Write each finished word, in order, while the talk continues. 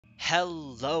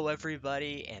Hello,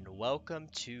 everybody, and welcome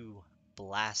to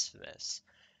Blasphemous.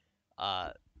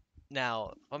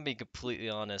 Now, I'm being completely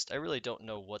honest, I really don't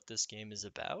know what this game is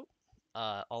about.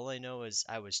 All I know is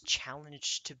I was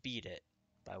challenged to beat it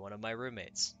by one of my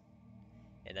roommates,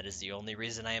 and that is the only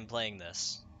reason I am playing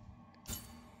this.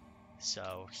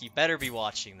 So, he better be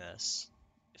watching this.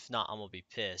 If not, I'm gonna be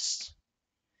pissed.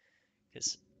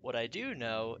 Because what I do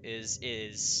know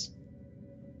is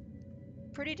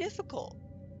pretty difficult.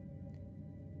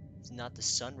 It's not the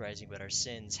sun rising, but our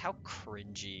sins. How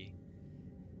cringy.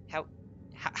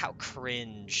 How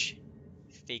cringe.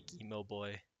 Fake emo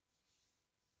boy.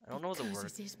 I don't know the Because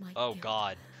word. it is my Oh guilt,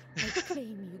 god. I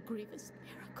claim you, grievous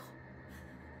miracle.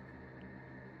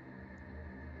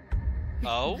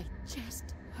 Let Oh? my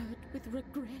chest hurt with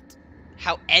regret.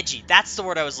 How edgy. That's the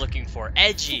word I was looking for.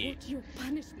 Edgy. Hold your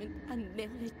punishment and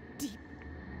nail it deep.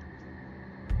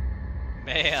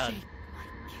 Man. Shake my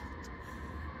guilt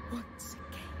once again.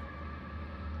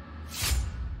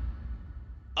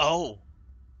 Oh.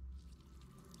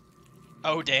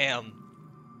 Oh damn.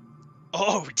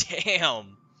 Oh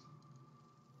damn.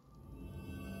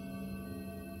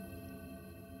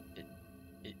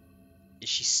 Is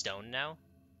she stoned now?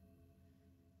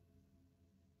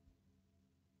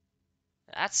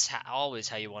 That's always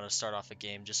how you want to start off a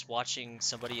game, just watching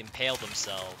somebody impale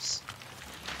themselves.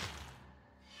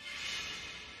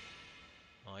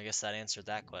 Well, I guess that answered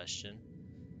that question.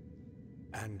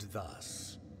 And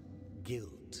thus,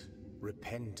 guilt,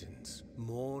 repentance,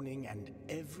 mourning, and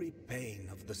every pain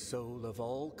of the soul of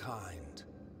all kind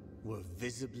were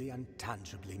visibly and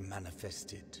tangibly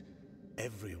manifested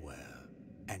everywhere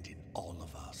and in all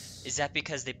of us. Is that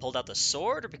because they pulled out the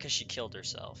sword or because she killed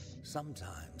herself?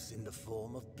 Sometimes in the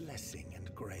form of blessing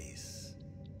and grace,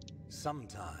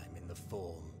 sometime in the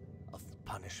form of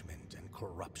punishment and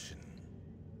corruption.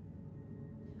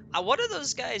 One of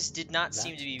those guys did not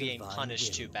seem That to be being divine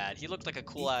punished too will, bad. He looked like a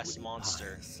cool-ass equally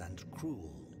monster. pious and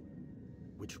cruel,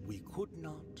 which we could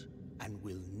not and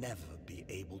will never be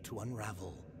able to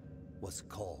unravel, was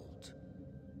called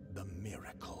the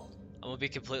miracle. I'm gonna be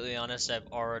completely honest,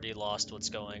 I've already lost what's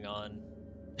going on.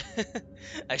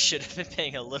 I should have been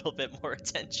paying a little bit more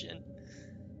attention.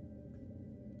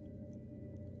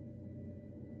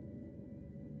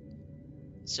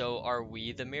 So, are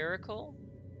we the miracle?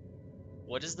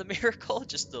 What is the miracle?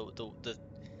 Just the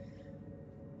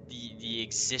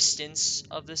existence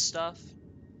of this stuff?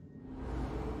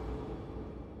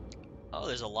 Oh,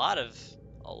 there's a lot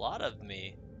of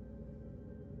me.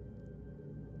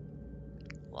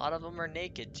 A lot of them are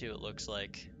naked too, it looks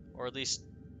like, or at least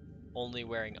only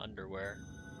wearing underwear.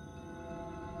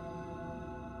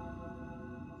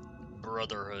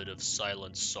 Brotherhood of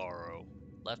Silent Sorrow.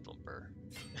 Left bumper.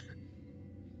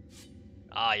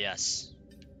 Ah, yes.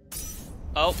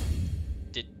 Oh.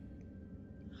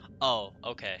 Oh,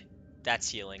 okay. That's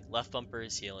healing. Left bumper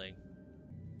is healing.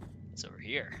 What's over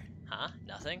here? Huh?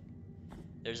 Nothing?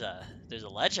 There's a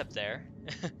ledge up there.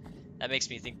 That makes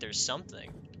me think there's something.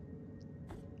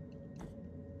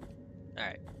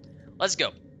 Alright. Let's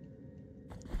go.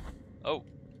 Oh.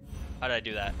 How did I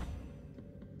do that?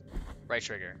 Right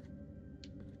trigger.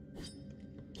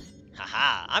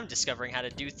 Haha, I'm discovering how to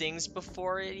do things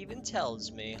before it even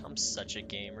tells me. I'm such a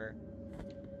gamer.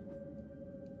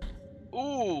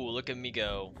 Ooh, look at me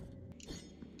go.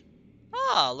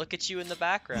 Ah, look at you in the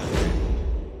background.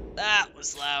 That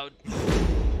was loud.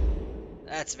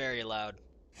 That's very loud.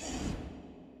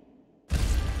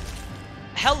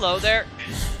 Hello there.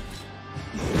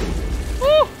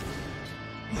 Woo!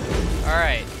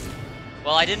 Alright.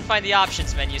 Well, I didn't find the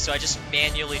options menu, so I just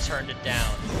manually turned it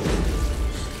down.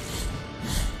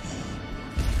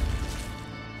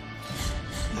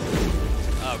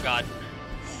 Oh god.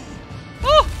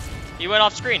 Woo! He went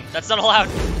off screen. That's not allowed.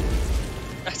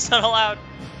 That's not allowed.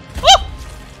 Woo!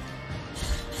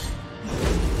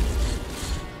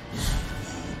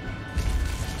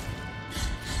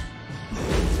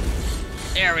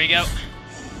 There we go.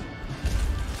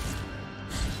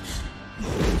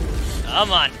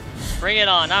 Come on. Bring it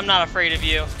on. I'm not afraid of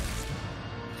you.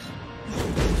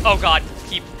 Oh god.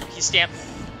 He stamped.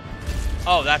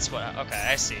 Oh, that's what. Okay,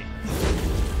 I see.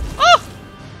 Oh!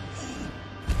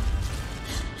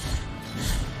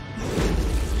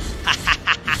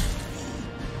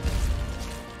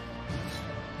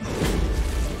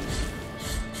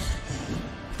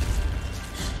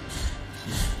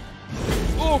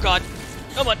 Oh god.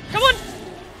 Come on. Come on.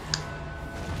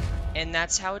 And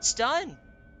that's how it's done.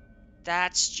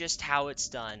 That's just how it's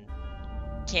done.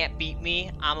 Can't beat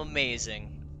me. I'm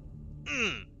amazing.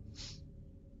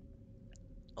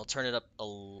 I'll turn it up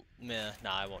a meh.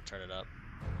 Nah, I won't turn it up.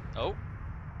 Oh.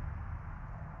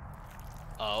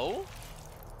 Oh?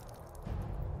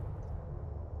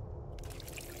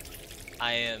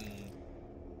 I am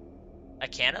a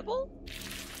cannibal?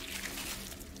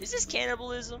 Is this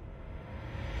cannibalism?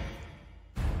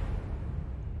 What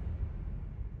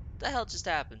the hell just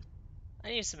happened? I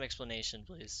need some explanation,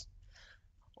 please.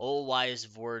 Oh, wise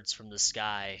words from the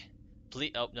sky.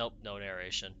 Please. Oh, nope, no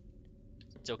narration.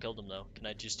 Still killed him though. Can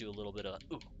I just do a little bit of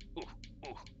ooh, ooh,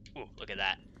 ooh, ooh? Look at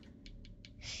that.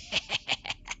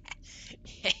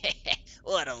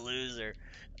 What a loser.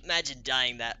 Imagine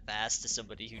dying that fast to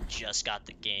somebody who just got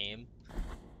the game.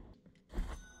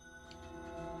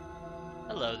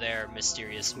 Hello there,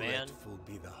 mysterious man. Grateful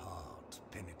be the heart,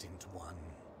 penitent one.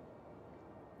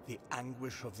 The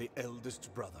anguish of the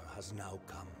eldest brother has now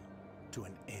come to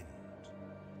an end.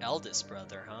 Eldest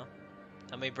brother, huh?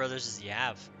 How many brothers does he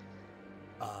have?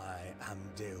 I am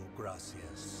Deo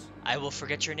Gracias, I will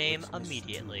forget your name witness to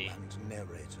immediately. and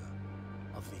narrator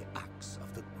of the acts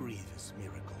of the grievous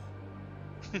miracle.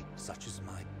 Such is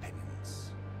my penance,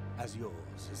 as yours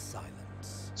is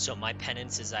silence. So my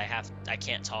penance is I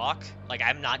can't talk? Like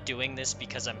I'm not doing this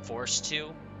because I'm forced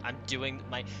to. I'm doing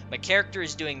my character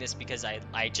is doing this because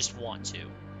I just want to.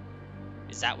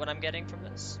 Is that what I'm getting from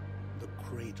this? The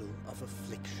cradle of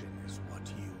affliction is what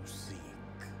you seek.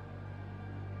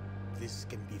 This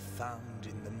can be found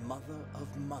in the mother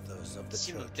of mothers of the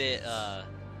Seem church. a bit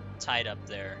tied up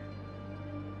there.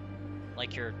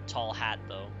 Like your tall hat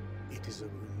though. It is a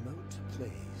remote place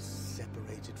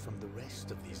separated from the rest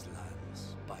of these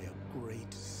lands by a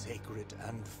great sacred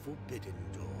and forbidden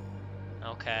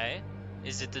door. Okay.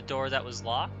 Is it the door that was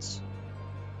locked?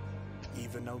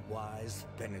 Even a wise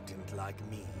penitent like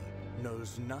me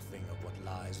knows nothing of what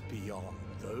lies beyond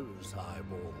those high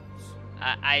walls.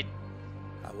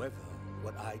 However,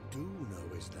 what I do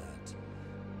know is that,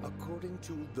 according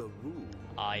to the rule,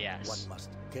 Yes. one must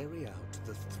carry out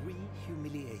the 3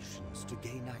 humiliations to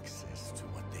gain access to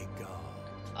what they guard.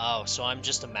 Oh, so I'm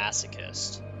just a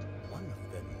masochist. One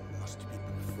of them must be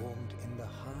performed in the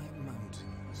high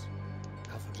mountains,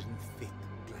 covered in thick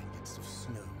blankets of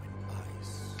snow and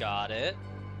ice. Got it.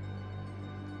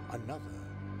 Another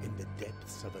in the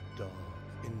depths of a dark,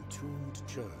 entombed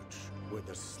church where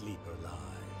the sleeper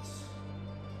lies.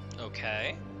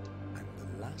 Okay. And the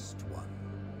last one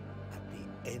at the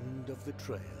end of the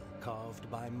trail, carved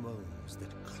by moans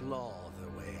that claw their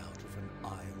way out of an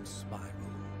iron spiral.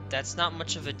 That's not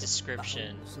much of a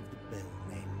description. Bowels of the bell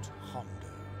named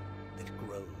Hondo that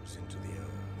grows into the earth.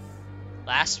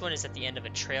 Last one is at the end of a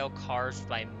trail carved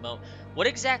by moan. What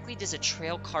exactly does a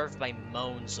trail carved by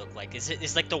moans look like?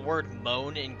 Is like the word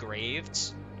moan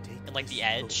engraved? Take And like this the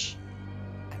edge? stone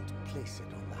and place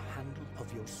it on the handle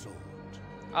of your sword.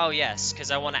 Oh yes,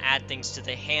 because I want to add things to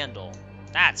the handle.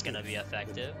 That's gonna be If,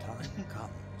 effective. when the time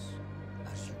comes,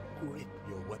 as you grip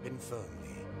your weapon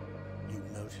firmly, you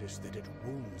notice that it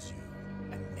wounds you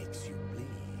and makes you bleed.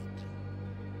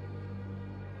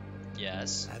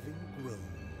 Yes. Having grown,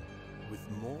 with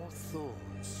more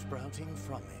thorns sprouting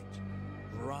from it,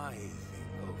 writhing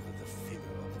over the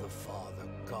figure of the father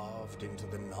carved into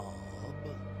the knob,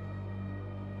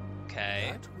 Okay.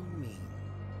 that will mean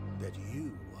that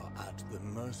you are at the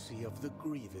mercy of the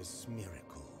grievous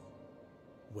miracle,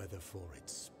 whether for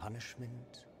its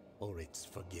punishment or its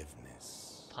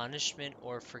forgiveness. Punishment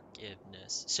or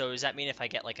forgiveness. So does that mean if I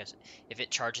get like if it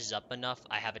charges up enough,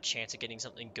 I have a chance of getting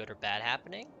something good or bad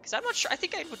happening? Because I'm not sure. I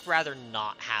think I would rather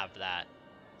not have that.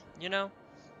 You know?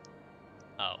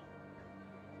 Oh.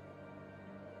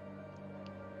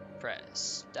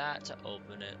 Press that to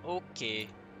open it. Okay.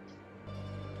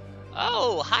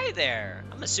 Oh, hi there.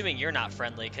 I'm assuming you're not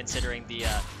friendly considering the,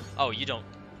 oh, you don't.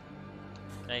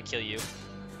 Can I kill you?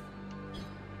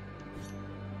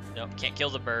 Nope, can't kill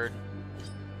the bird.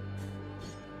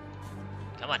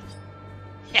 Come on.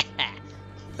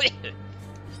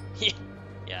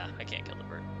 Yeah, I can't kill the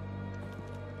bird.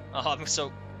 Oh, I'm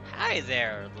so... Hi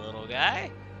there, little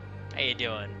guy. How you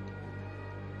doing?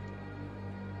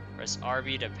 Press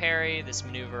RB to parry. This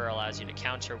maneuver allows you to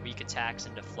counter weak attacks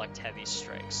and deflect heavy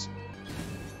strikes.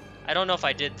 I don't know if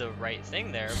I did the right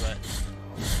thing there, but...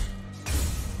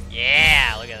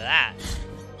 Yeah, look at that.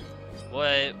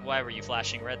 What? Why were you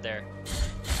flashing red there?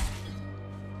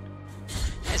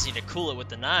 You guys need to cool it with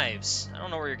the knives. I don't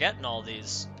know where you're getting all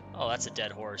these. Oh, that's a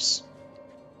dead horse.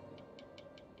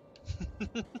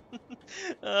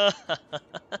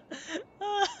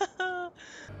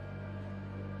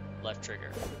 Left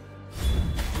trigger.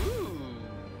 Ooh.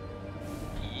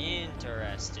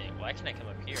 Interesting. Why can I come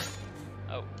up here?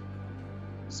 Oh.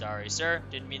 Sorry, sir.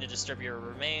 Didn't mean to disturb your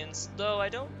remains, though I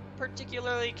don't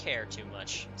particularly care too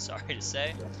much. Sorry to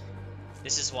say.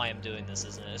 This is why I'm doing this,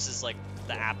 isn't it? This is like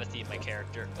the apathy of my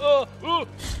character. Oh! Oh!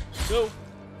 No!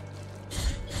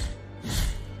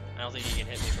 I don't think you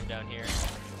can hit me from down here.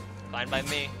 Fine by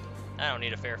me. I don't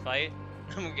need a fair fight.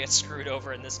 I'm gonna get screwed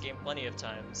over in this game plenty of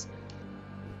times.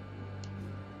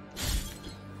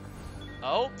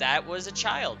 Oh, that was a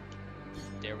child.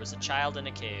 There was a child in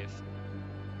a cave.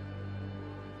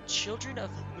 Children of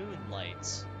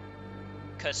Moonlight.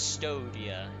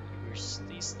 Custodia. You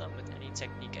release them with any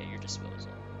technique at your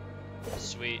disposal.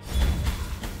 Sweet.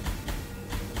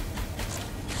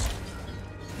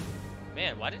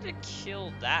 Man, why did it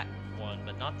kill that one,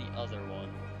 but not the other one?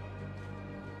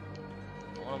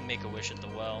 I want to make a wish at the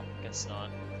well. Guess not.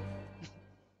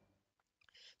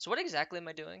 So what exactly am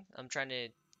I doing? I'm trying to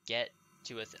get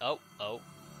to a... oh.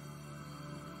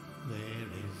 There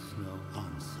is no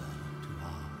answer to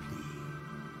our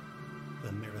plea.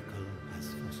 The miracle has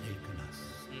forsaken us,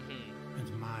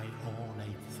 and my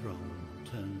ornate throne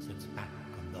turns its back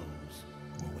on those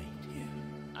who await here.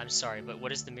 I'm sorry, but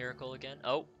what is the miracle again?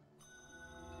 Oh.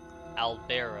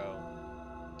 Albero.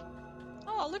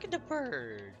 Oh, look at the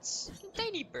birds.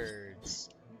 Tiny birds.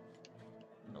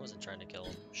 I wasn't trying to kill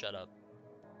him. Shut up.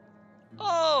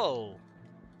 Oh!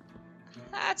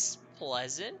 That's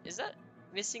pleasant. Is that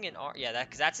missing an arm? Yeah,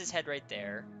 because that's his head right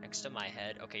there, next to my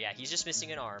head. Okay, yeah, he's just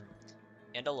missing an arm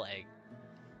and a leg.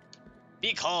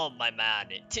 Be calm, my man.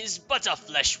 'Tis but a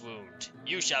flesh wound.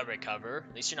 You shall recover.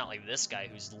 At least you're not like this guy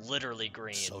who's literally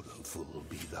green. Sorrowful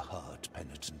be the heart,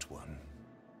 penitent one.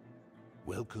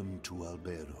 Welcome to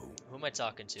Albero. Who am I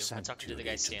talking to? Am I talking to the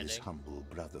guy standing? This humble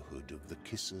brotherhood of the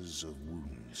Kissers of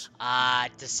Wounds. Ah,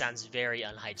 this sounds very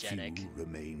unhygienic. Few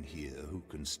remain here who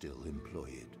can still employ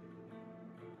it.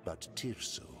 But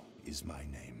Tirso is my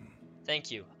name.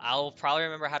 Thank you. I'll probably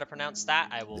remember how to pronounce that.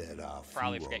 I will There are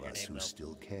probably few forget of your us name who though.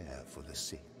 still care for the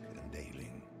sick and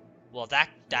ailing. Well, that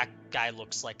guy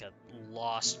looks like a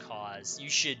lost cause.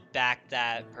 You should back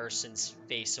that person's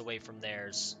face away from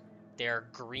theirs. They're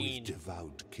green. With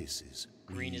devout kisses,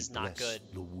 Green we is not bless good.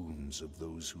 the wounds of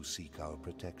those who seek our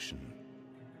protection.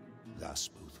 Thus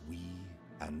both we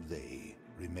and they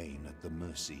remain at the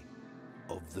mercy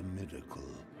of the miracle.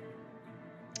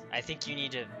 I think you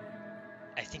need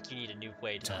a new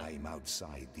way to... Time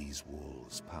outside these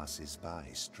walls passes by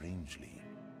strangely.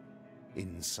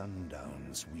 In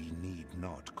sundowns we need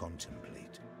not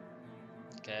contemplate.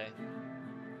 Okay.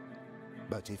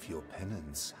 But if your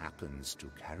penance happens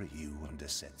to carry you under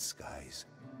set skies,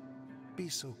 be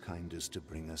so kind as to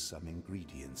bring us some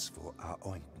ingredients for our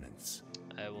ointments.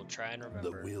 I will try and The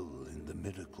remember. will in the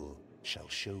miracle shall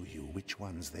show you which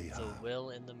ones they The are. will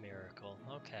in the miracle.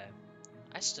 Okay.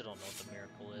 I still don't know what the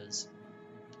miracle is.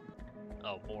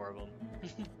 Oh, more of them.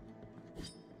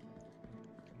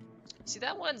 See,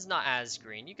 that one's not as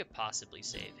green. You could possibly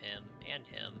save him and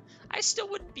him. I still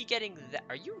wouldn't be getting that.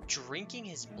 Are you drinking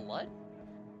his blood?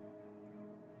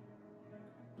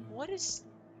 What is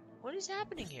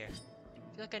happening here?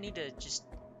 I feel like I need to just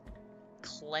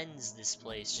cleanse this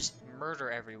place. Just murder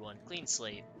everyone. Clean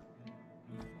slate.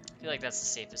 I feel like that's the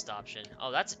safest option.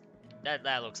 Oh, that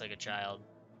looks like a child.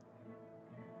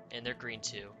 And they're green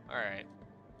too. Alright.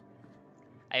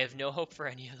 I have no hope for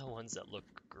any of the ones that look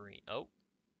green. Oh.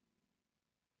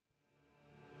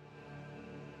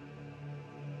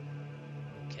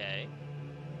 Okay.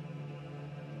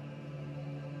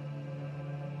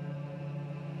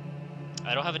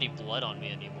 I don't have any blood on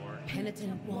me anymore.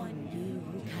 Penitent one, you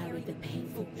who carry the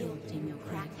painful guilt in your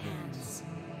cracked hands.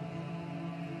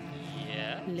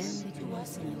 Yes. Lend it to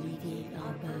us and alleviate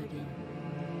our burden.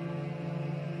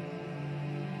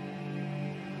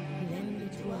 Lend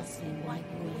it to us and wipe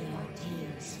away our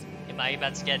tears. Am I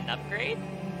about to get an upgrade?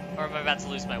 Or am I about to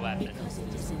lose my weapon? Because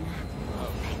it is an act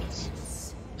of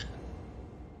penitence.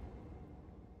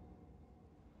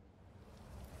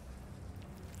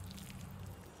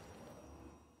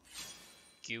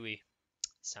 Gooey.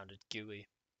 Sounded gooey.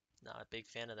 Not a big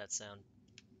fan of that sound.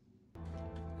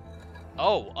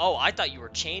 Oh, I thought you were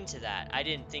chained to that. I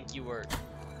didn't think you were...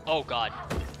 Oh, God.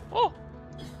 Oh!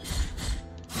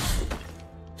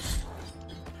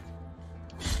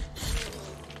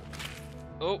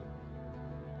 Oh!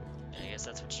 I guess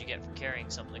that's what you get for carrying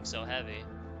something so heavy.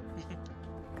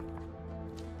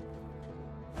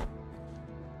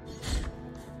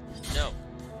 No.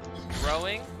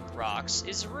 Throwing rocks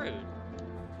is rude.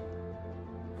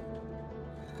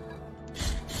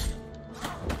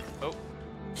 Oh.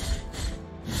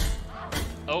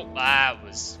 Oh, that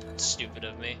was stupid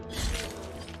of me.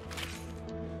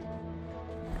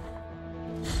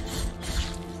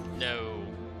 No.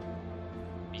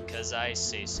 Because I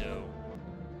say so.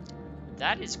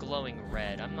 That is glowing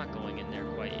red. I'm not going in there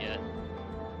quite yet.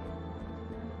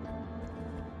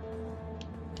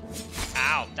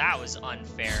 Ow, that was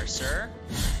unfair, sir.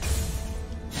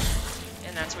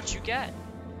 And that's what you get.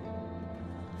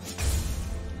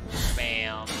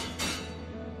 Bam.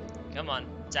 Come on,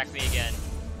 attack me again.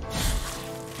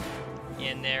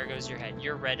 And there goes your head.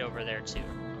 You're red over there too.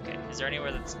 Okay, is there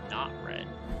anywhere that's not red?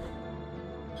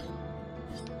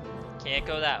 Can't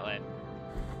go that way.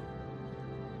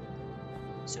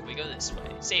 So we go this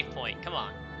way. Save point, come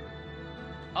on.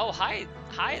 Oh, hi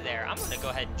there. I'm gonna go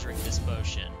ahead and drink this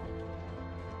potion.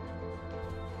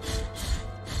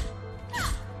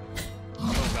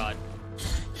 Oh god.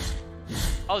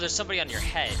 Oh, there's somebody on your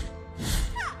head.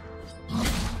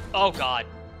 Oh god.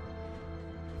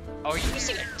 Oh, are you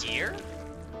missing a deer?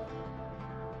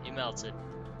 You melted.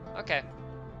 Okay.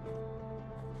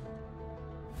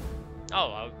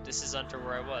 Oh, this is under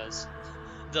where I was.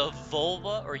 The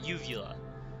vulva or uvula?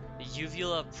 The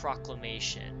uvula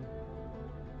proclamation.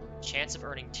 Chance of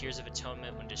earning Tears of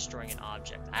Atonement when destroying an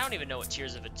object. I don't even know what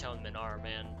Tears of Atonement are,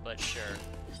 man, but sure.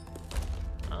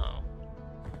 Oh.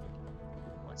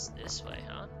 What's this way,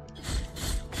 huh?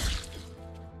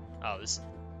 Oh,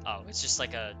 oh, it's just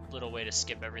like a little way to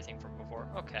skip everything from before.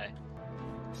 Okay.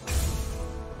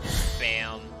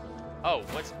 Bam. Oh,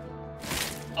 what's...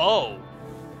 Oh!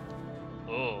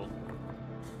 Oh.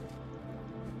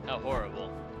 How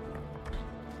horrible.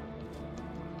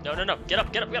 No, no, no. Get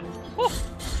up, get up, get up. Woo!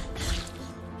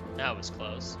 That was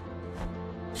close.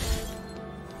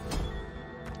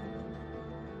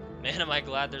 Man, am I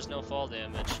glad there's no fall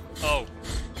damage. Oh.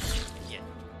 Yeah.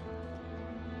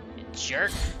 You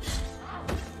jerk.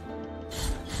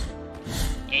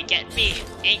 Ain't getting me.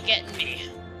 Ain't getting me.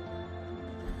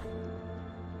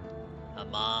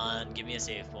 Come on, give me a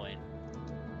save point.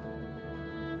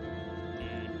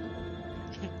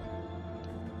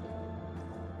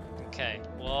 Okay,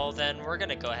 well then we're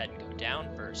gonna go ahead and go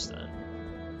down first then.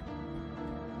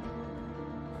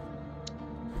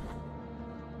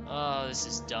 Oh, this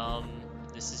is dumb.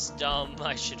 This is dumb.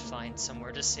 I should find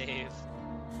somewhere to save.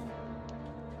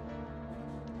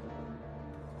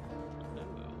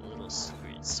 Ooh, a little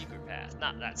secret path.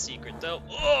 Not that secret though.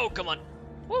 Oh, come on.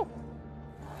 Woo!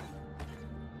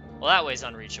 Well, that way's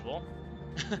unreachable.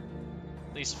 At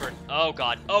least for... Oh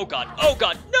god, oh god, oh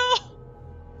god, no!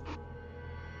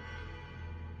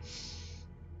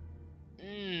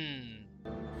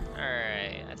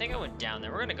 Alright, I think I went down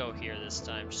there. We're gonna go here this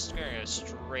time. Just gonna go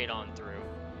straight on through.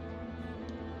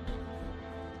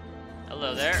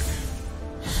 Hello there.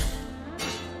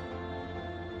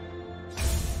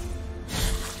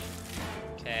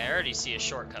 Okay, I already see a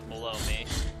shortcut below me.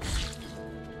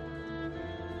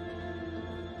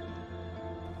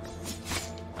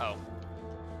 Oh.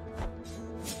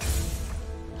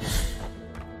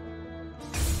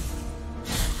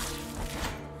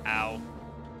 Ow.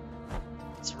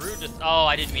 It's rude to... Oh,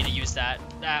 I didn't mean to use that.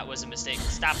 That was a mistake.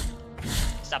 Stop.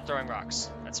 Stop throwing rocks.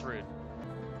 That's rude.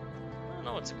 I don't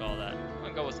know what to call that. I'm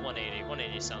gonna go with 180.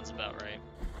 180 sounds about right.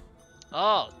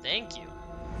 Oh, thank you.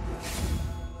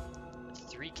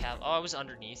 3 cap... Oh, I was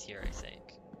underneath here, I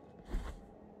think.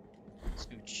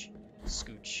 Scooch.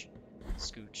 Scooch.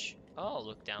 Scooch. Oh,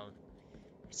 look down.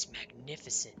 It's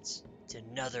magnificent. It's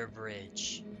another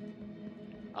bridge.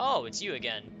 Oh, it's you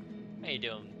again. How you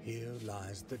doing? Here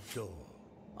lies the door,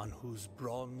 on whose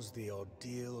bronze the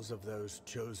ordeals of those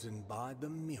chosen by the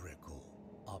miracle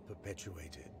are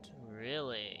perpetuated.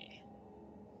 Really?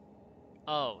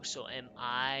 Oh, so am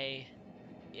I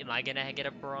gonna get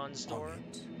a bronze door? On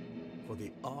it, for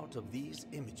the art of these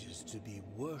images to be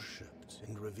worshipped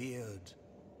and revered,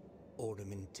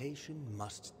 ornamentation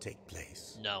must take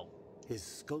place. No. His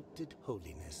sculpted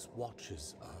holiness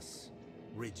watches us,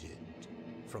 rigid,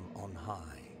 from on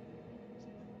high.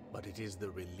 But it is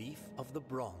the relief of the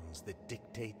bronze that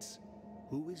dictates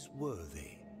who is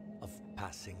worthy of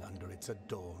passing under its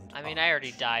adorned I mean, arch. I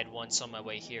already died once on my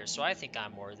way here, so I think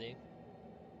I'm worthy.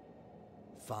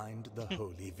 Find the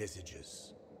holy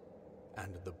visages,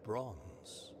 and the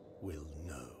bronze will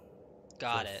know.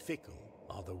 Got For it. fickle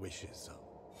are the wishes of...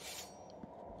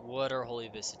 What are holy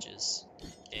visages,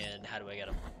 and how do I get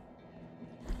them?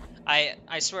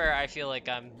 I swear I feel like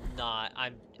I'm not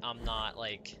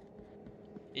like,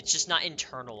 it's just not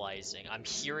internalizing. I'm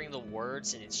hearing the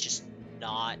words and it's just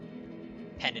not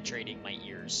penetrating my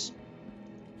ears.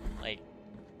 Like,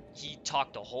 he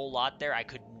talked a whole lot there. I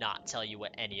could not tell you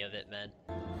what any of it meant.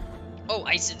 Oh,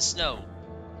 ice and snow.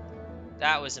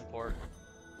 That was important.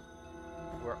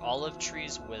 Where olive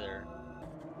trees wither.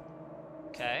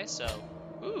 Okay, so,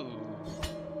 ooh.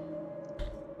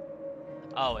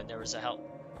 Oh, and there was a help.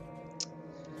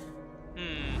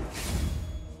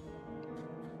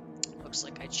 Looks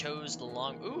like I chose the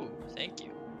long... Ooh, thank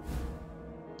you.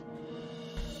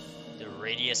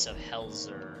 Radius of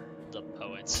Helzer, the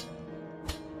poet.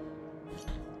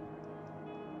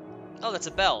 Oh, that's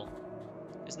a bell.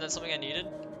 Isn't that something I needed?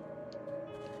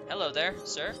 Hello there,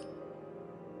 sir.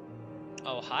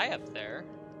 Oh, hi up there.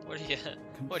 What are you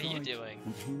what are you doing?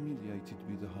 And humiliated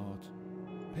be the heart,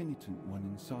 penitent one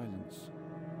in silence.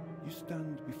 You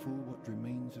stand before what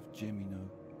remains of Gemino.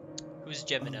 Who's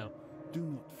Gemino? Oh, do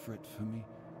not fret for me.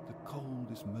 The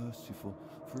cold is merciful,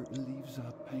 for it relieves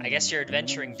our pain. I guess your and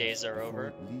adventuring warms us days are before over.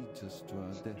 It leads us to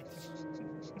our deaths.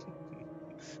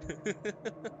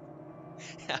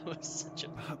 That was such a...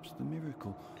 Perhaps the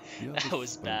miracle the That others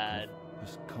was spoke bad. of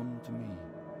has come to me.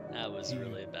 That was Here,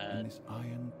 really in bad. this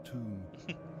iron tomb,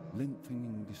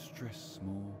 lengthening distress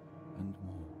more and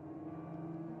more.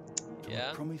 To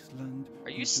Yeah? a promised land. Are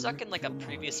you we stuck in direct like a your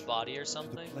previous march, body or to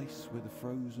something? the place where the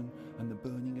frozen and the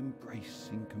burning embrace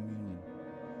in communion.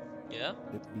 Yeah?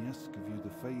 Let me ask of you the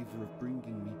favor of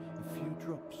bringing me a few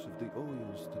drops of the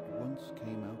oils that once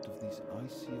came out of these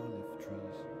icy olive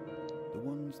trees. The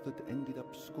ones that ended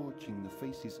up scorching the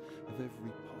faces of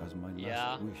every as my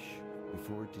last wish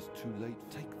before it is too late.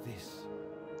 Take this.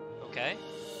 Okay.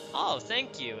 Oh,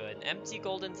 thank you. An empty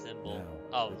golden thimble. Now,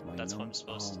 Oh, let my that's what I'm numbed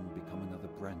supposed to... arm become another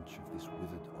branch of this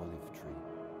withered olive tree.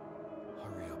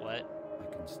 Hurry up. What? I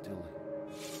can still...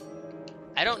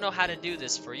 I don't know how to do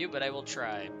this for you, but I will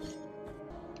try.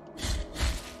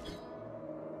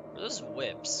 Are those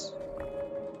whips?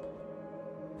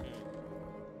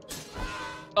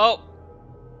 Oh!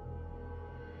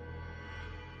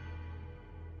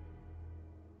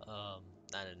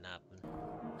 That didn't happen.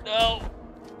 No!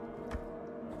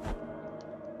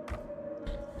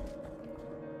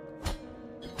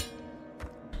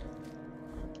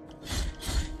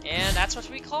 And that's what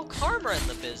we call karma in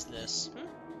the business.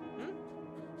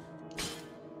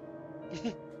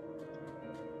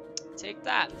 Take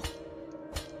that.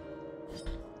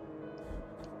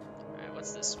 Alright,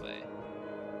 what's this way?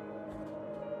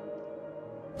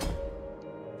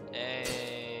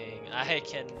 Dang, I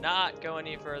cannot go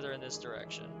any further in this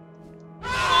direction.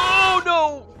 Oh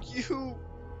no! You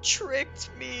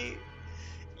tricked me!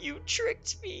 You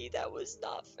tricked me! That was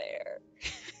not fair.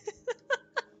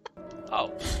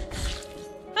 Oh.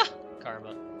 Ah,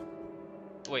 karma.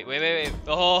 Wait.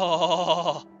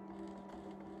 Oh!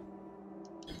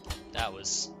 That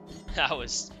was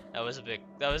a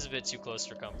bit too close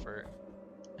for comfort.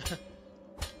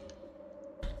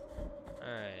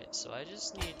 Alright, so I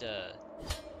just need to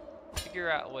figure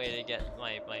out a way to get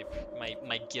my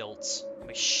guilt,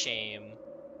 my shame,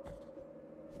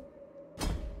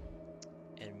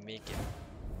 and make it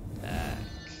back.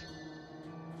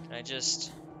 Can I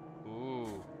just...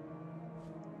 Ooh.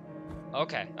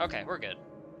 Okay, we're good.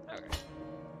 Okay.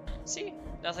 See?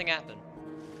 Nothing happened.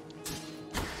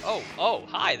 Oh,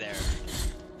 hi there.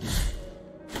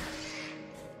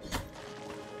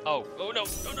 Oh, no.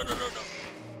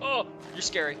 Oh, you're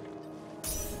scary.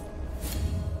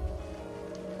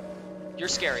 You're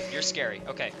scary.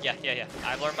 Okay, yeah.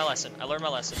 I learned my lesson.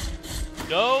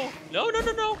 No.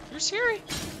 You're scary.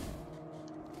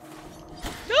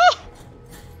 No!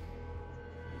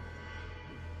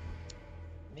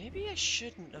 Maybe I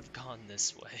shouldn't have gone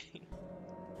this way.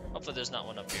 Hopefully there's not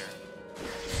one up here.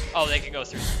 Oh, they can go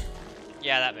through.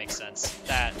 Yeah, that makes sense.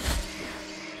 That...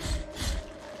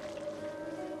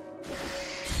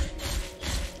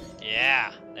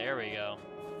 Yeah, there we go.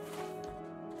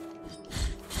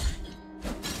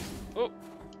 Oh.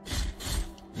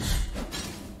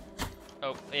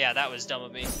 Oh, yeah, that was dumb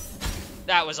of me.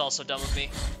 That was also dumb of me.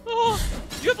 Oh,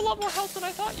 you have a lot more health than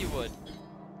I thought you would.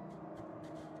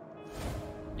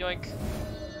 Yoink.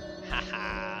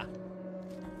 Haha.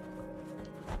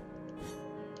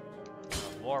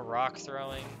 More rock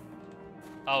throwing.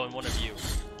 Oh, and one of you.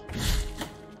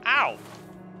 Ow!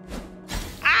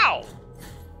 Ow!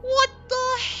 What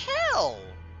the hell?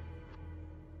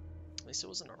 At least it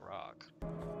wasn't a rock.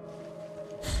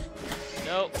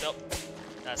 Nope.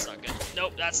 That's not good.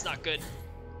 Nope, that's not good.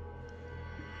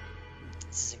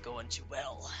 This isn't going too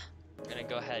well. I'm gonna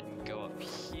go ahead and go up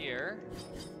here.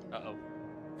 Uh-oh.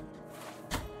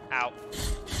 Ow.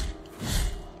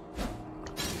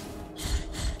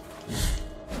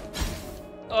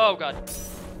 Oh god.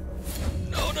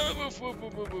 No, move.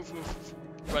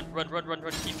 Run.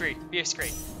 Be free. Be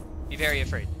afraid. Be very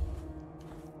afraid.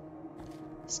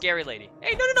 Scary lady.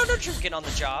 Hey, no, don't you get on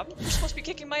the job. You're supposed to be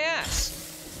kicking my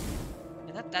ass.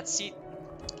 And that's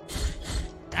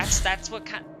what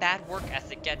kind of bad work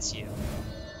ethic gets you.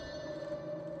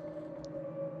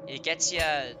 It gets you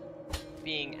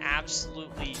being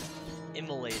absolutely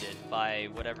immolated by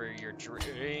whatever your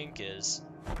drink is.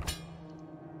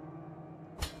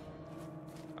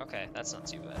 Okay, that's not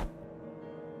too bad.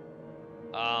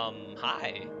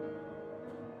 Hi.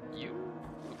 You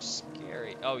look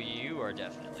scary. Oh, you are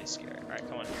definitely scary. Alright,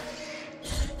 come on.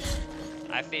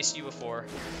 I faced you before.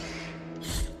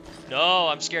 No,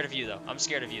 I'm scared of you, though. I'm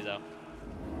scared of you, though.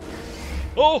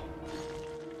 Oh!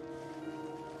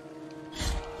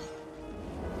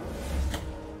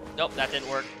 Nope, that didn't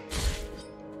work.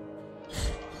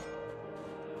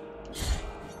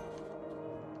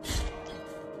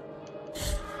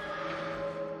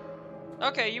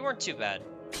 Okay, you weren't too bad.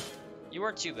 You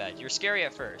weren't too bad. You're scary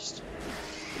at first.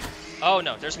 Oh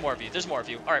no, there's more of you. There's more of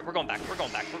you. All right, we're going back. We're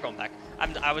going back. We're going back.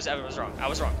 I was wrong. I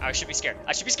was wrong. I should be scared.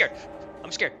 I should be scared.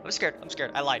 I'm scared. I'm scared. I'm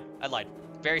scared. I lied. I lied.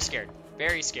 Very scared.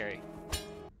 Very scary.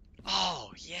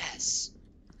 Oh, yes.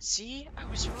 See? I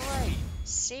was right.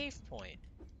 Save point.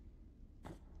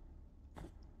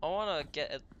 I want to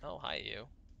get... Oh, hi, you.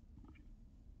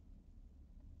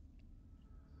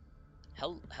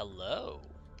 Hello.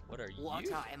 What are you?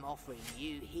 What I am offering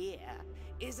you here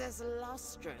is as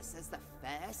lustrous as the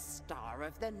first star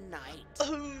of the night.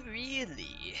 Oh,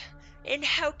 really? And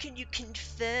how can you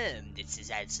confirm this is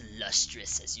as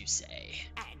lustrous as you say?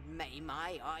 And may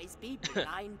my eyes be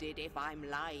blinded if I'm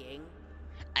lying.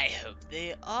 I hope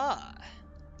they are.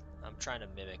 I'm trying to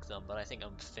mimic them, but I think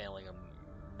I'm failing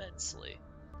immensely.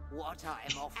 What I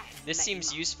am offering. This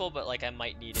seems useful, but like I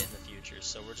might need it in the future,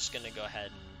 so we're just gonna go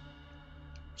ahead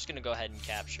and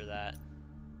capture that.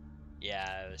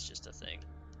 Yeah, it was just a thing.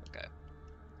 Okay.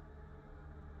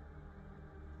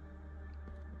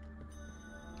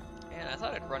 Man, I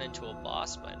thought I'd run into a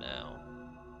boss by now.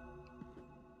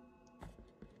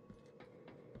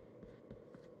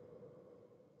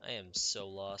 I am so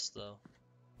lost, though.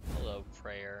 Hello,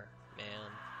 prayer,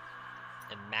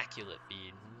 man. Immaculate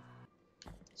bead.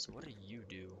 So what do you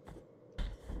do?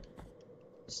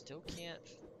 Still can't.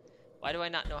 Why do I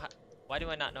not know how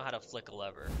to flick a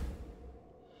lever?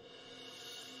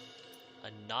 A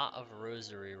knot of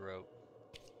rosary rope.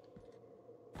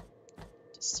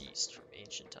 Deceased from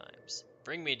ancient times.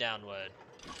 Bring me down, Wood.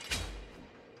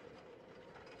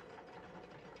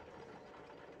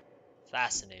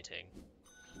 Fascinating.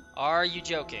 Are you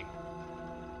joking?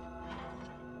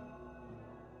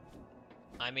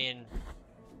 I mean,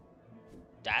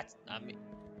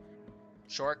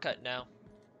 shortcut now.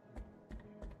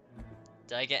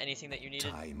 Did I get anything that you needed?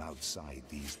 Time outside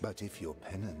these, but if your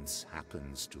penance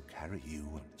happens to carry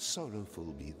you,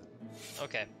 sorrowful be the...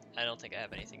 Okay, I don't think I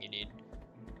have anything you need.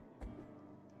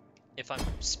 If I'm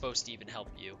supposed to even help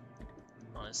you.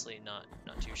 Honestly, not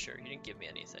too sure. You didn't give me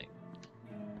anything.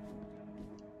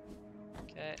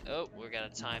 Okay, oh, we gotta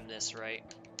time this right.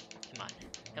 Come on,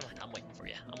 I'm waiting for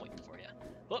you. I'm waiting for you.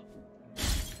 Whoop!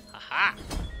 Haha!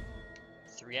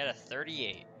 3 out of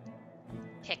 38.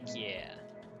 Heck yeah.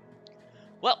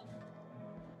 Well,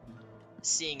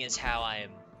 seeing as how I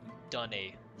am done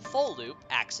a full loop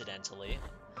accidentally,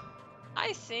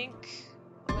 I think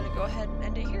I'm gonna go ahead and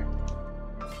end it here.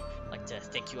 I'd like to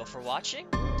thank you all for watching.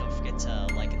 Don't forget to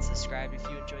like and subscribe if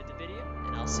you enjoyed the video,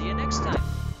 and I'll see you next time.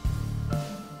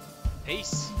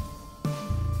 Peace.